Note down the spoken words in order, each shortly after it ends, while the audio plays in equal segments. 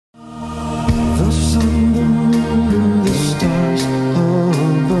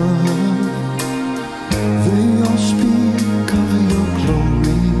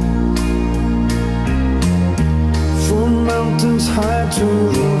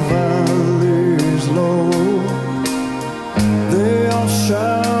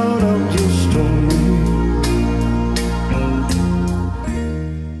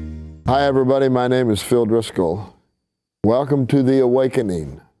everybody, my name is Phil Driscoll. Welcome to The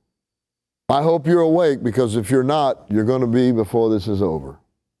Awakening. I hope you're awake, because if you're not, you're going to be before this is over.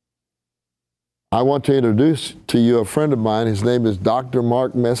 I want to introduce to you a friend of mine. His name is Dr.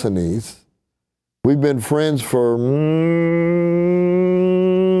 Messinese. We've been friends for a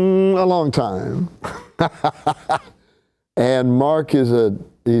long time. And Mark is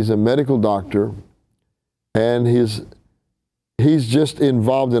he's a medical doctor, and he's just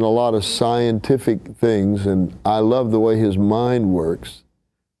involved in a lot of scientific things, and I love the way his mind works,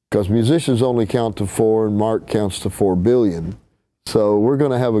 because musicians only count to 4 and Mark counts to 4 billion. So we're going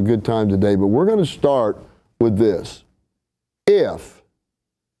to have a good time today, but we're going to start with this. If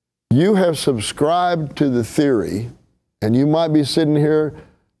you have subscribed to the theory, and you might be sitting here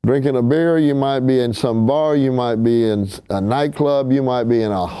drinking a beer, you might be in some bar, you might be in a nightclub, you might be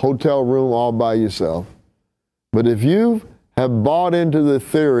in a hotel room all by yourself, but if you have bought into the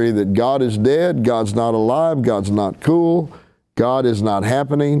theory that God is dead, God's not alive, God's not cool, God is not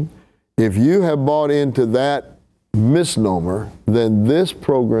happening, if you have bought into that misnomer, then this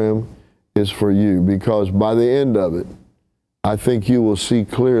program is for you, because by the end of it, I think you will see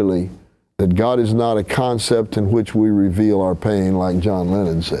clearly that God is not a concept in which we reveal our pain, like John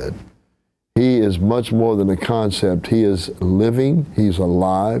Lennon said. He is much more than a concept. He is living, he's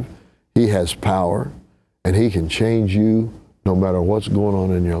alive, he has power, and he can change you no matter what's going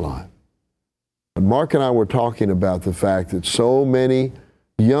on in your life. But Mark and I were talking about the fact that so many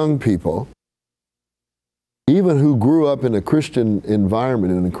young people, even who grew up in a Christian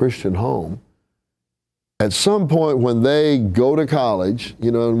environment, in a Christian home, at some point when they go to college, you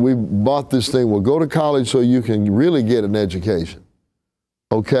know, and we bought this thing, well, go to college so you can really get an education.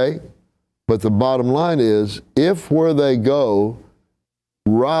 Okay? But the bottom line is, if where they go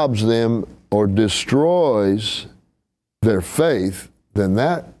robs them or destroys their faith, then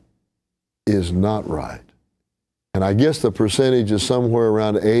that is not right. And I guess the percentage is somewhere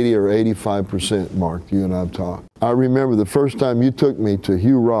around 80 or 85%, Mark, you and I have talked. I remember the first time you took me to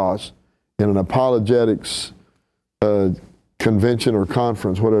Hugh Ross in an apologetics convention or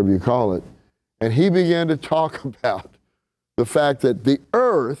conference, whatever you call it, and he began to talk about the fact that the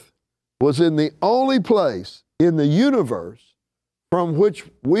earth was in the only place in the universe from which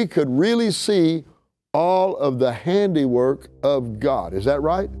we could really see all of the handiwork of God. Is that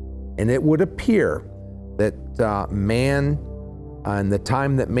right? And it would appear that man, in the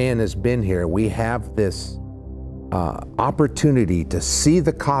time that man has been here, we have this opportunity to see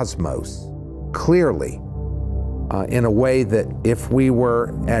the cosmos clearly in a way that if we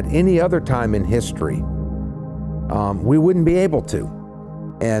were at any other time in history, we wouldn't be able to.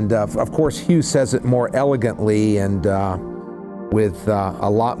 And of course, Hugh says it more elegantly and with a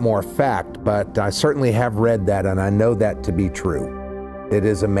lot more fact, but I certainly have read that, and I know that to be true. It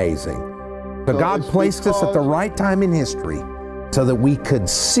is amazing. So God placed us at the right time in history so that we could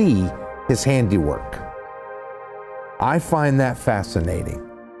see his handiwork. I find that fascinating.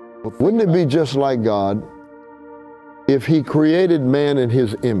 Wouldn't it be just like God if he created man in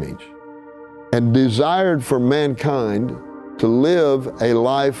his image and desired for mankind to live a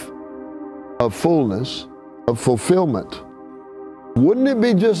life of fullness, of fulfillment? Wouldn't it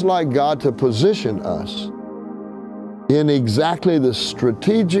be just like God to position us in exactly the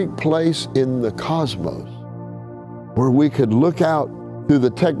strategic place in the cosmos where we could look out through the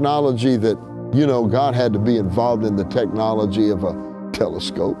technology that, you know, God had to be involved in the technology of a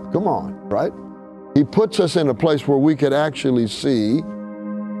telescope. Come on, right? He puts us in a place where we could actually see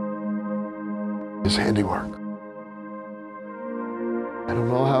his handiwork. I don't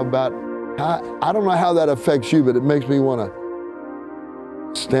know how that affects you, but it makes me want to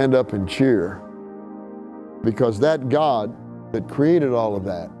stand up and cheer, because that God that created all of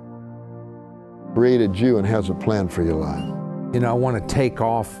that created you and has a plan for your life. You know, I want to take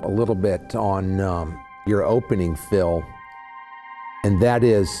off a little bit on your opening, Phil, and that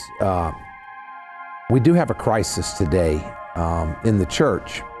is we do have a crisis today in the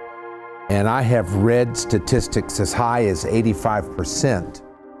church, and I have read statistics as high as 85%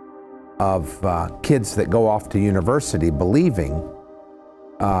 of kids that go off to university believing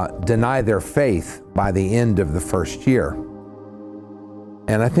deny their faith by the end of the first year.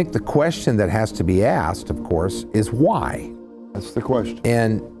 And I think the question that has to be asked, of course, is why? That's the question.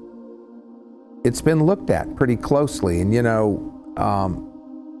 And it's been looked at pretty closely. And you know,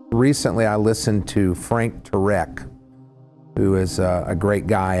 recently I listened to Frank Turek, who is a great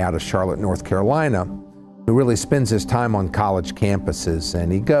guy out of Charlotte, North Carolina, who really spends his time on college campuses.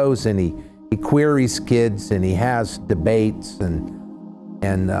 And he goes and he queries kids, and he has debates and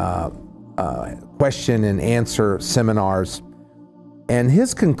question and answer seminars. And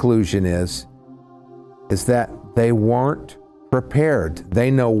his conclusion is that they weren't prepared. They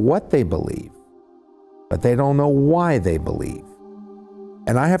know what they believe, but they don't know why they believe.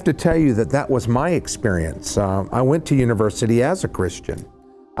 And I have to tell you that that was my experience. I went to university as a Christian.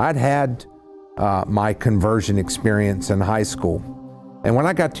 I'd had my conversion experience in high school. And when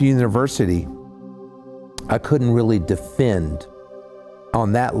I got to university, I couldn't really defend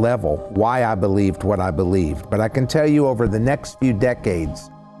on that level why I believed what I believed. But I can tell you over the next few decades,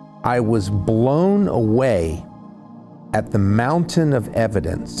 I was blown away at the mountain of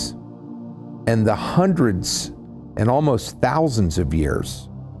evidence and the hundreds and almost thousands of years,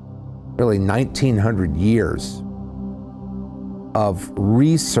 really 1900 years of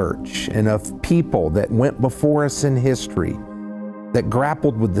research and of people that went before us in history that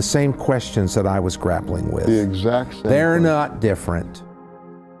grappled with the same questions that I was grappling with. The exact same. They're not different.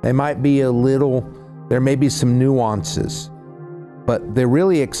 They might be a little, there may be some nuances, but the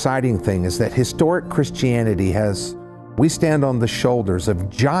really exciting thing is that historic Christianity we stand on the shoulders of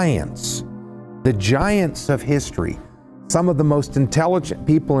giants, the giants of history, some of the most intelligent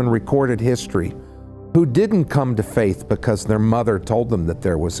people in recorded history who didn't come to faith because their mother told them that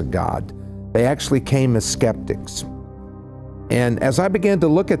there was a God. They actually came as skeptics. And as I began to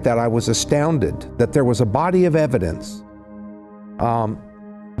look at that, I was astounded that there was a body of evidence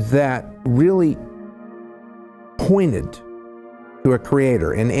that really pointed to a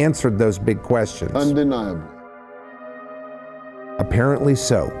creator and answered those big questions. Undeniably. Apparently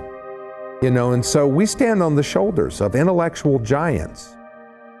so. You know, and so we stand on the shoulders of intellectual giants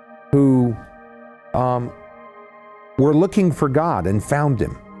who were looking for God and found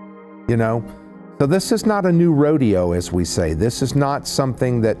him, you know. So this is not a new rodeo, as we say. This is not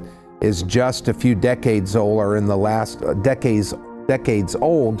something that is just a few decades old or in the last decades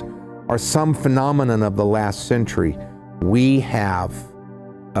old or some phenomenon of the last century. We have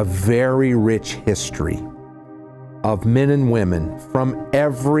a very rich history of men and women from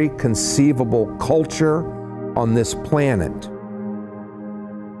every conceivable culture on this planet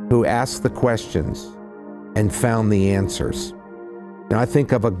who asked the questions and found the answers. Now, I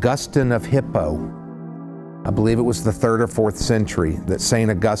think of Augustine of Hippo. I believe it was the 3rd or 4th century that St.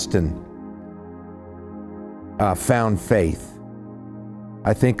 Augustine found faith.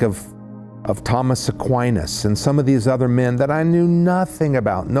 I think of Thomas Aquinas and some of these other men that I knew nothing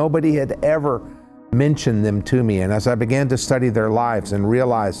about. Nobody had ever mentioned them to me. And as I began to study their lives and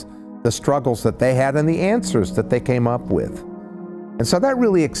realize the struggles that they had and the answers that they came up with. And so that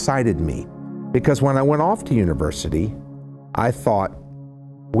really excited me, because when I went off to university, I thought,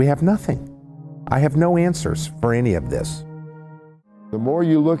 we have nothing. I have no answers for any of this. The more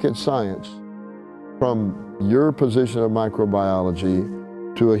you look at science, from your position of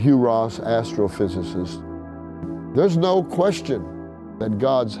microbiology to a Hugh Ross astrophysicist, there's no question that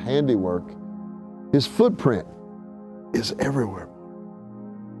God's handiwork, his footprint, is everywhere.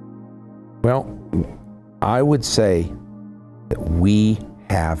 Well, I would say that we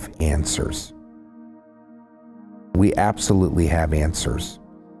have answers. We absolutely have answers.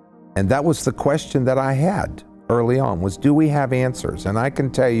 And that was the question that I had early on, was, do we have answers? And I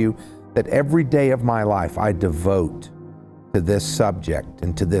can tell you that every day of my life I devote to this subject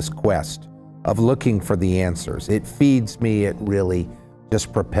and to this quest of looking for the answers. It feeds me, it really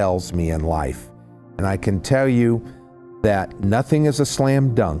just propels me in life. And I can tell you that nothing is a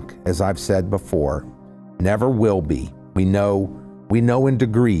slam dunk, as I've said before, never will be. We know in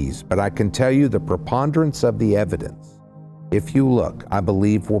degrees, but I can tell you the preponderance of the evidence, if you look, I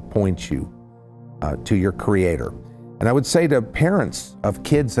believe will point you to your Creator. And I would say to parents of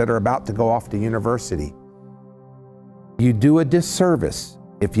kids that are about to go off to university, you do a disservice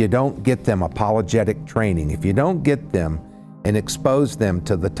if you don't get them apologetic training, if you don't get them and expose them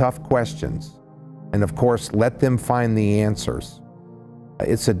to the tough questions, and of course, let them find the answers.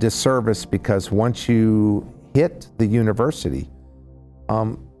 It's a disservice, because once you hit the university,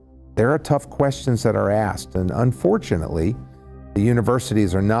 there are tough questions that are asked, and unfortunately, the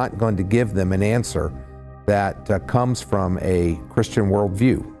universities are not going to give them an answer that comes from a Christian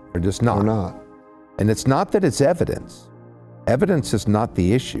worldview. They're just not. They're not. And it's not that it's evidence. Evidence is not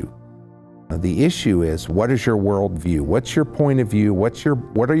the issue. The issue is, what is your worldview? What's your point of view? What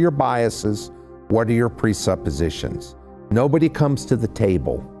are your biases? What are your presuppositions? Nobody comes to the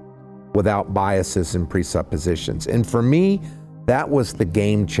table without biases and presuppositions. And for me, that was the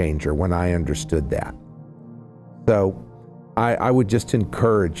game changer when I understood that. So I would just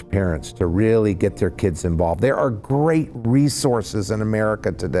encourage parents to really get their kids involved. There are great resources in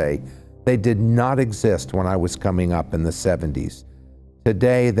America today. They did not exist when I was coming up in the 70s.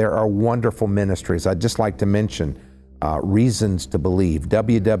 Today, there are wonderful ministries. I'd just like to mention Reasons to Believe,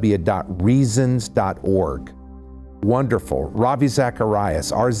 www.reasons.org. Wonderful. Ravi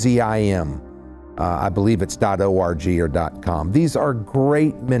Zacharias, RZIM, I believe it's .org or .com. These are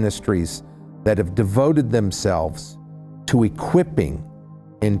great ministries that have devoted themselves to equipping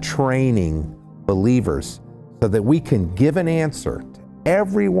and training believers so that we can give an answer to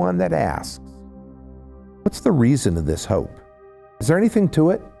everyone that asks, what's the reason of this hope? Is there anything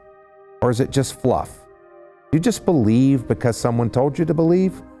to it? Or is it just fluff? Do you just believe because someone told you to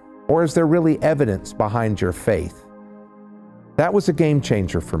believe? Or is there really evidence behind your faith? That was a game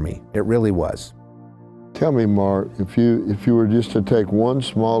changer for me. It really was. Tell me, Mark, if you were just to take one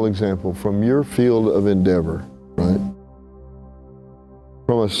small example from your field of endeavor, right?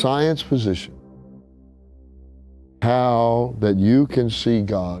 From a science position, how that you can see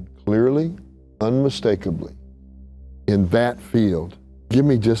God clearly, unmistakably, in that field. Give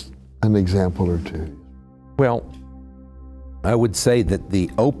me just an example or two. Well, I would say that the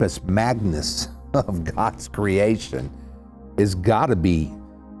opus magnus of God's creation has got to be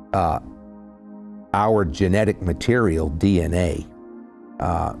our genetic material, DNA.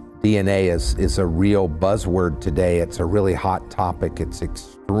 DNA is a real buzzword today. It's a really hot topic. It's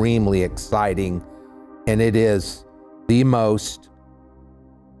extremely exciting, and it is the most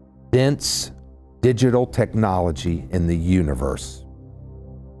dense digital technology in the universe.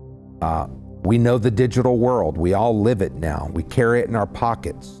 We know the digital world. We all live it now. We carry it in our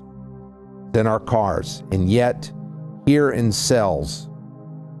pockets, it's in our cars, and yet here in cells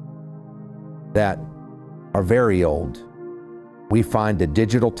that are very old, we find a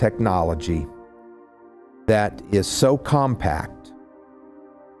digital technology that is so compact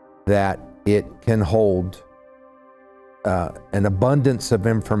that it can hold an abundance of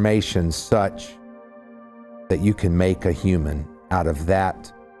information such that you can make a human out of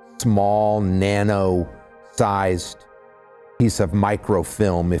that small, nano-sized piece of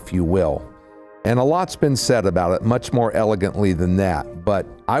microfilm, if you will. And a lot's been said about it, much more elegantly than that. But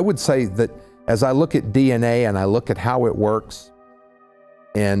I would say that as I look at DNA and I look at how it works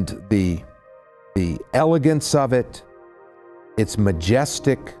and the elegance of it, it's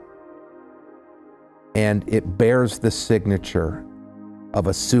majestic, and it bears the signature of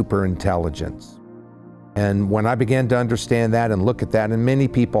a super intelligence. And when I began to understand that and look at that, and many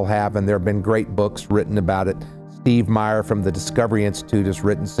people have, and there have been great books written about it. Steve Meyer from the Discovery Institute has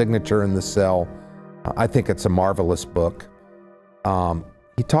written Signature in the Cell. I think it's a marvelous book.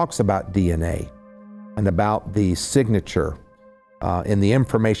 He talks about DNA and about the signature in the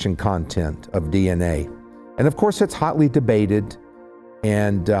information content of DNA. And of course, it's hotly debated,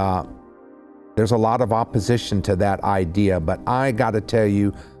 and there's a lot of opposition to that idea, but I got to tell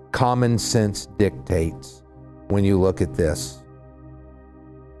you, common sense dictates, when you look at this,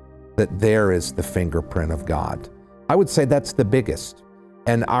 that there is the fingerprint of God. I would say that's the biggest.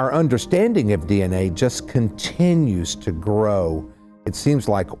 And our understanding of DNA just continues to grow. It seems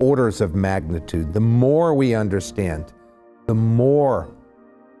like orders of magnitude. The more we understand, the more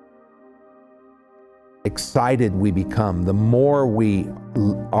excited we become, the more we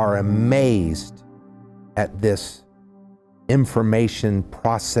are amazed at this information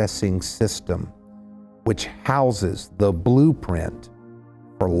processing system, which houses the blueprint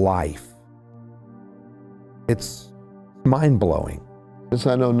for life. It's mind-blowing. Since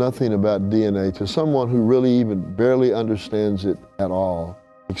I know nothing about DNA, to someone who really even barely understands it at all,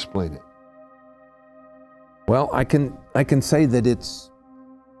 explain it. Well, I can say that it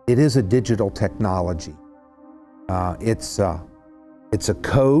is a digital technology. It's a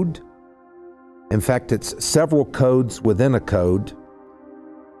code. In fact, it's several codes within a code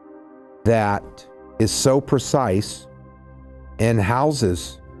that is so precise and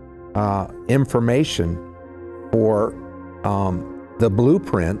houses information for the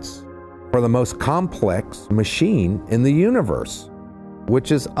blueprints for the most complex machine in the universe,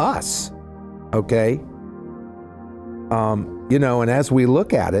 which is us, okay? You know, and as we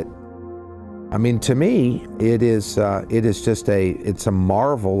look at it, I mean, to me, it is just it's a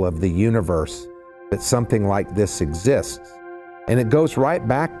marvel of the universe that something like this exists. And it goes right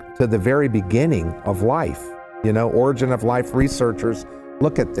back to the very beginning of life. You know, origin of life researchers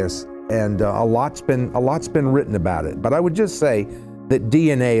look at this, and a lot's been written about it. But I would just say that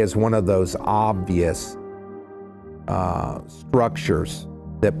DNA is one of those obvious structures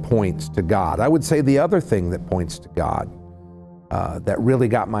that points to God. I would say the other thing that points to God that really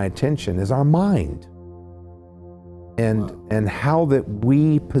got my attention is our mind, and how that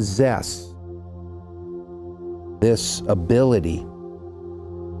we possess this ability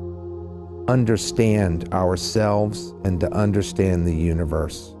understand ourselves and to understand the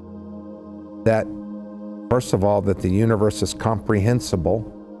universe. That First of all, that the universe is comprehensible.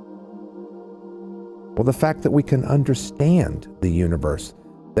 Well, the fact that we can understand the universe,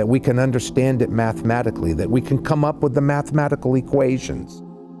 that we can understand it mathematically, that we can come up with the mathematical equations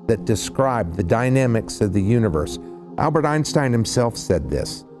that describe the dynamics of the universe. Albert Einstein himself said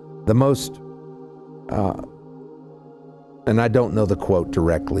this, the most, and I don't know the quote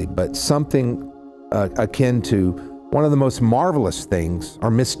directly, but something akin to one of the most marvelous things, or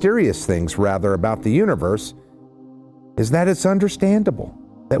mysterious things rather, about the universe is that it's understandable,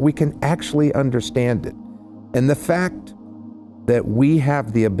 that we can actually understand it. And the fact that we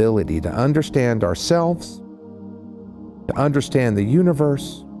have the ability to understand ourselves, to understand the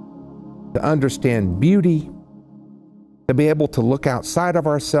universe, to understand beauty, to be able to look outside of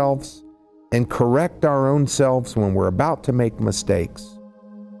ourselves and correct our own selves when we're about to make mistakes,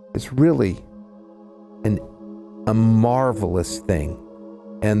 is really a marvelous thing.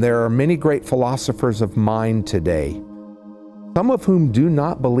 And there are many great philosophers of mind today, some of whom do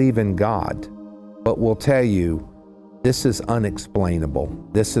not believe in God, but will tell you this is unexplainable.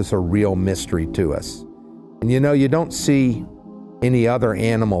 This is a real mystery to us. And you know, you don't see any other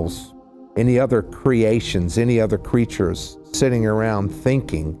animals, any other creations, any other creatures sitting around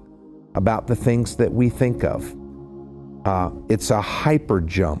thinking about the things that we think of. It's a hyper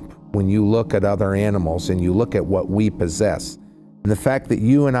jump when you look at other animals and you look at what we possess. And the fact that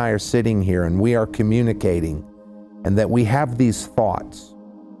you and I are sitting here and we are communicating, and that we have these thoughts,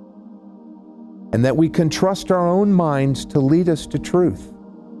 and that we can trust our own minds to lead us to truth,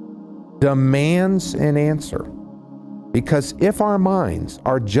 demands an answer. Because if our minds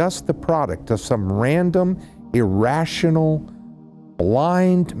are just the product of some random, irrational,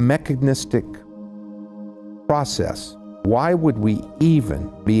 blind, mechanistic process, why would we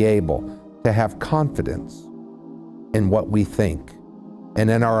even be able to have confidence in what we think and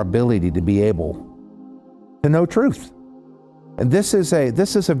in our ability to be able to know truth? And this is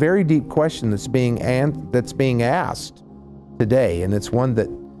a very deep question that's being asked today, and it's one that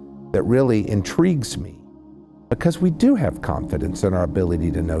really intrigues me, because we do have confidence in our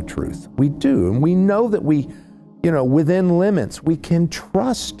ability to know truth. We do, and we know that we, within limits, we can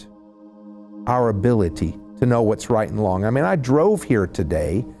trust our ability to know what's right and wrong. I mean, I drove here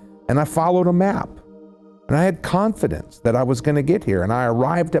today and I followed a map, and I had confidence that I was going to get here, and I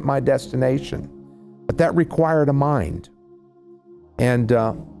arrived at my destination. But that required a mind. And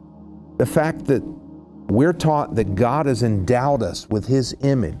the fact that we're taught that God has endowed us with His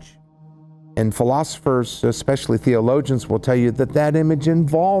image, and philosophers, especially theologians, will tell you that that image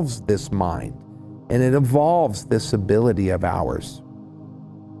involves this mind, and it involves this ability of ours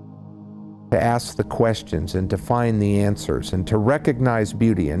to ask the questions and to find the answers and to recognize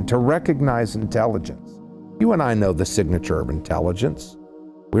beauty and to recognize intelligence. You and I know the signature of intelligence.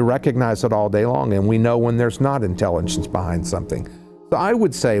 We recognize it all day long, and we know when there's not intelligence behind something. So I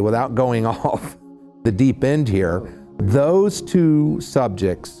would say, without going off the deep end here, those two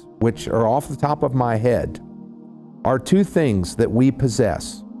subjects, which are off the top of my head, are two things that we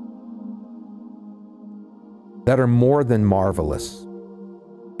possess that are more than marvelous.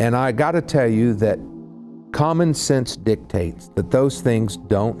 And I got to tell you that common sense dictates that those things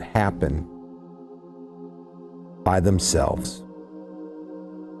don't happen by themselves.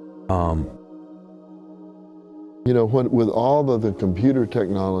 With all of the computer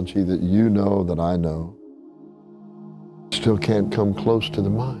technology that you know, that I know, still can't come close to the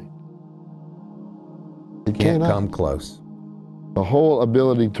mind. It Can't cannot come close. The whole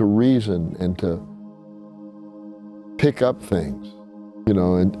ability to reason and to pick up things,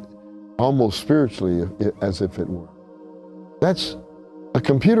 and almost spiritually, as if it were. A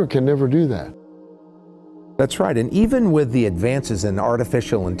computer can never do that. That's right. And even with the advances in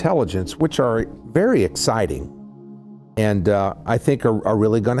artificial intelligence, which are very exciting and I think are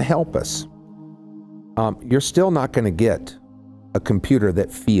really going to help us, you're still not going to get a computer that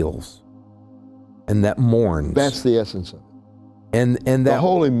feels and that mourns. That's the essence of it. And that the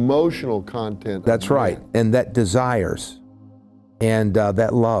whole emotional content. That's right. And that desires and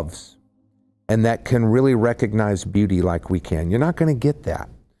that loves and that can really recognize beauty like we can. You're not going to get that.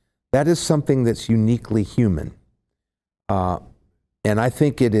 That is something that's uniquely human. And I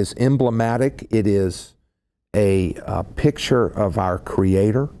think it is emblematic. It is a picture of our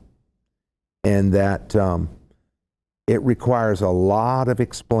Creator, and that it requires a lot of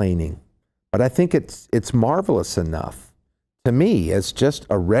explaining. But I think it's marvelous enough. To me, as just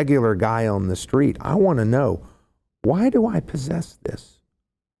a regular guy on the street, I want to know, why do I possess this?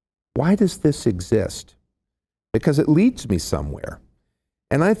 Why does this exist? Because it leads me somewhere.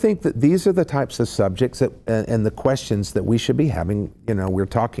 And I think that these are the types of subjects and the questions that we should be having. We're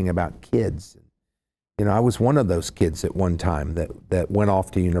talking about kids, You know, I was one of those kids at one time that went off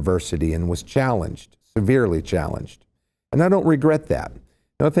to university and was challenged, severely challenged. And I don't regret that.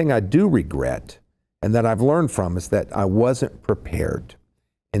 The other thing I do regret, and that I've learned from, is that I wasn't prepared.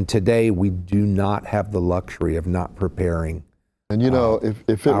 And today we do not have the luxury of not preparing. And you know,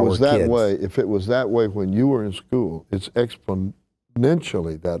 if it was that kids. way, if it was that way when you were in school, it's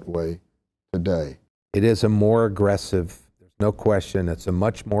exponentially that way today. It is a more aggressive, there's no question, it's a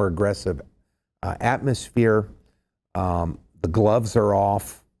much more aggressive atmosphere. The gloves are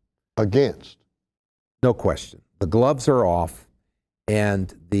off. Against. No question. The gloves are off,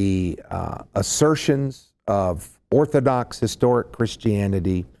 and the assertions of Orthodox historic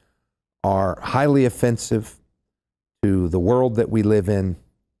Christianity are highly offensive to the world that we live in.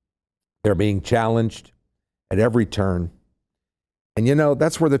 They're being challenged at every turn. And you know,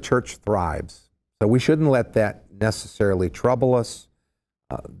 that's where the church thrives. So we shouldn't let that necessarily trouble us.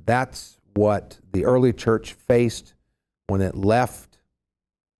 That's what the early church faced when it left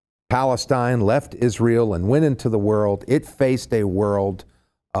Palestine, left Israel, and went into the world. It faced a world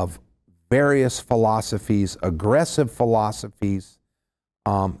of various philosophies, aggressive philosophies,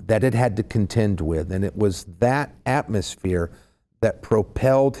 that it had to contend with. And it was that atmosphere that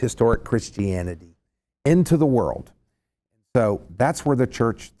propelled historic Christianity into the world. So that's where the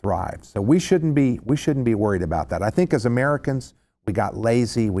church thrives. So we shouldn't be worried about that. I think as Americans, we got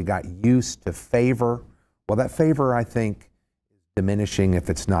lazy, we got used to favor. Well, that favor, I think, is diminishing if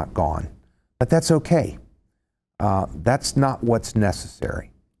it's not gone. But that's okay. That's not what's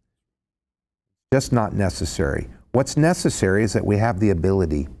necessary. Just not necessary. What's necessary is that we have the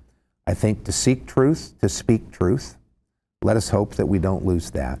ability, I think, to seek truth, to speak truth. Let us hope that we don't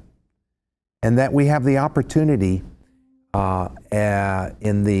lose that. And that we have the opportunity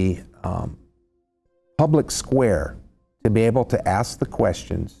in the public square to be able to ask the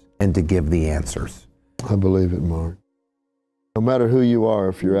questions and to give the answers. I believe it, Mark. No matter who you are,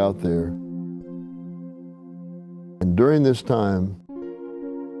 if you're out there, and during this time,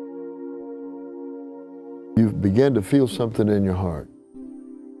 you begin to feel something in your heart.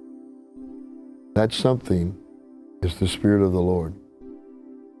 That something is the Spirit of the Lord.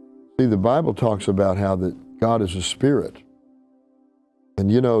 See, the Bible talks about how that God is a spirit. And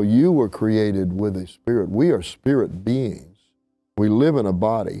you know, you were created with a spirit. We are spirit beings. We live in a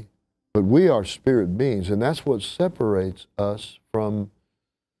body, but we are spirit beings. And that's what separates us from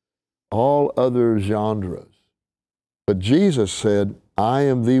all other genres. But Jesus said, I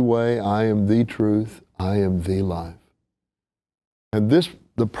am the way, I am the truth, I am the life. And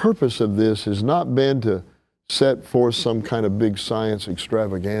the purpose of this has not been to set forth some kind of big science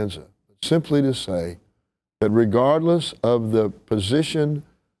extravaganza, but simply to say that regardless of the position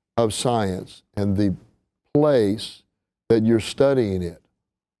of science and the place that you're studying it,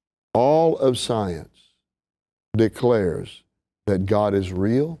 all of science declares that God is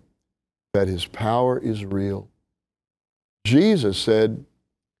real, that His power is real. Jesus said,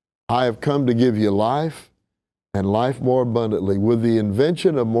 I have come to give you life and life more abundantly. With the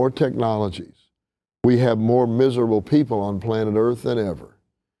invention of more technologies, we have more miserable people on planet Earth than ever.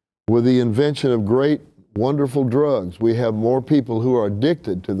 With the invention of great, wonderful drugs, we have more people who are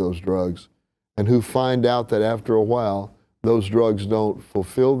addicted to those drugs and who find out that after a while, those drugs don't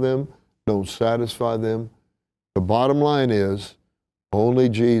fulfill them, don't satisfy them. The bottom line is, only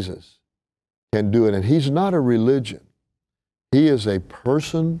Jesus can do it. And He's not a religion. He is a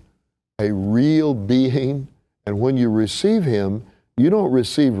person, a real being. And when you receive Him, you don't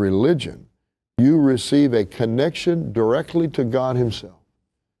receive religion. You receive a connection directly to God Himself.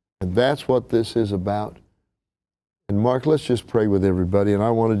 And that's what this is about. And Mark, let's just pray with everybody. And I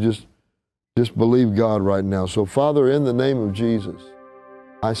want to just believe God right now. So Father, in the name of Jesus,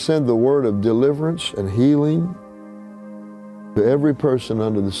 I send the word of deliverance and healing to every person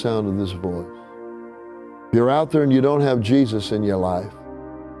under the sound of this voice. If you're out there and you don't have Jesus in your life,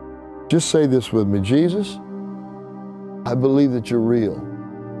 just say this with me. Jesus, I believe that you're real.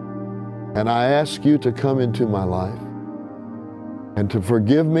 And I ask you to come into my life and to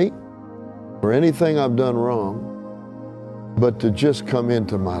forgive me for anything I've done wrong, but to just come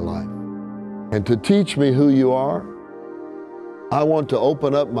into my life and to teach me who you are. I want to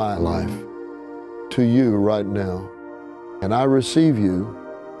open up my life to you right now. And I receive you,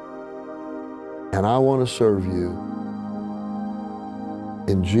 and I want to serve you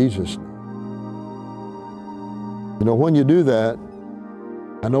in Jesus' name. You know, when you do that,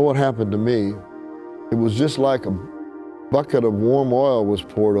 I know what happened to me. It was just like a bucket of warm oil was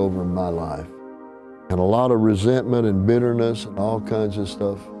poured over my life. And a lot of resentment and bitterness and all kinds of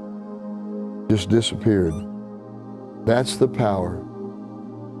stuff just disappeared. That's the power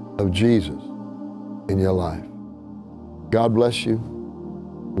of Jesus in your life. God bless you.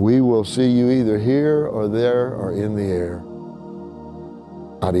 We will see you either here or there or in the air.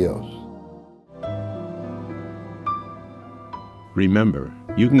 Adios. Remember,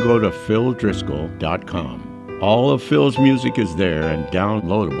 you can go to PHILDRISCOLL.com. All of Phil's music is there and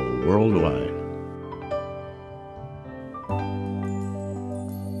downloadable worldwide.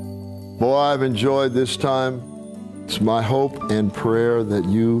 Boy, I've enjoyed this time. It's my hope and prayer that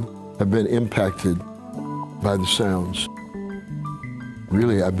you have been impacted by the sounds.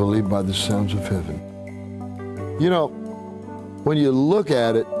 Really, I believe by the sounds of heaven. You know, when you look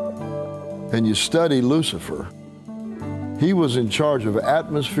at it and you study Lucifer, he was in charge of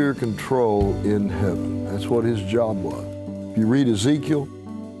atmosphere control in heaven. That's what his job was. If you read Ezekiel,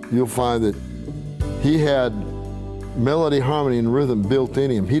 you'll find that he had melody, harmony, and rhythm built in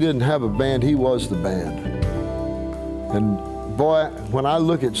him. He didn't have a band, he was the band. And boy, when I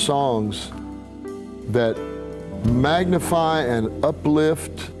look at songs that magnify and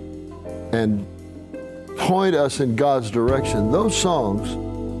uplift and point us in God's direction, those songs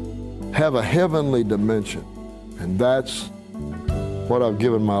have a heavenly dimension. And that's what I've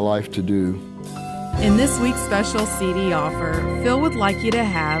given my life to do. In this week's special CD offer, Phil would like you to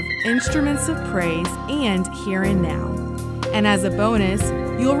have Instruments of Praise and Here and Now. And as a bonus,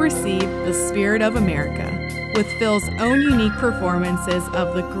 you'll receive The Spirit of America, with Phil's own unique performances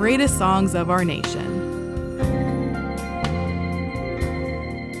of the greatest songs of our nation.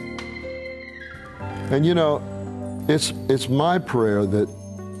 And you know, it's my prayer that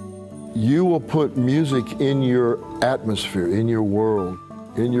you will put music in your atmosphere, in your world,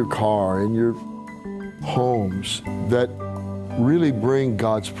 in your car, in your homes that really bring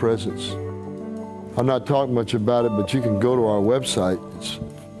God's presence. I'm not talking much about it, but you can go to our website. It's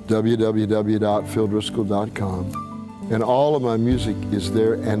www.PHILDRISCOLL.com. And all of my music is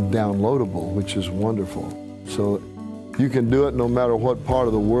there and downloadable, which is wonderful. So you can do it no matter what part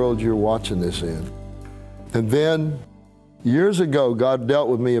of the world you're watching this in. And then, years ago, God dealt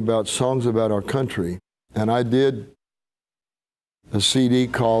with me about songs about our country, and I did a CD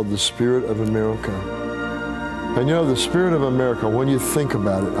called The Spirit of America. And you know, the Spirit of America, when you think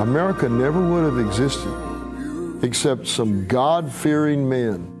about it, America never would have existed except some God-fearing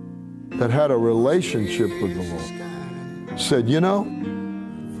men that had a relationship with the Lord. Said, you know,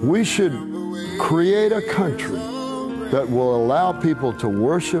 we should create a country that will allow people to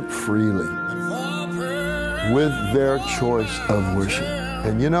worship freely with their choice of worship.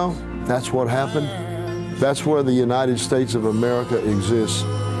 And you know, that's what happened. That's where the United States of America exists.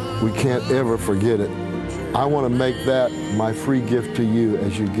 We can't ever forget it. I want to make that my free gift to you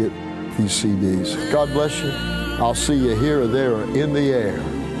as you get these CDs. God bless you. I'll see you here or there or in the air.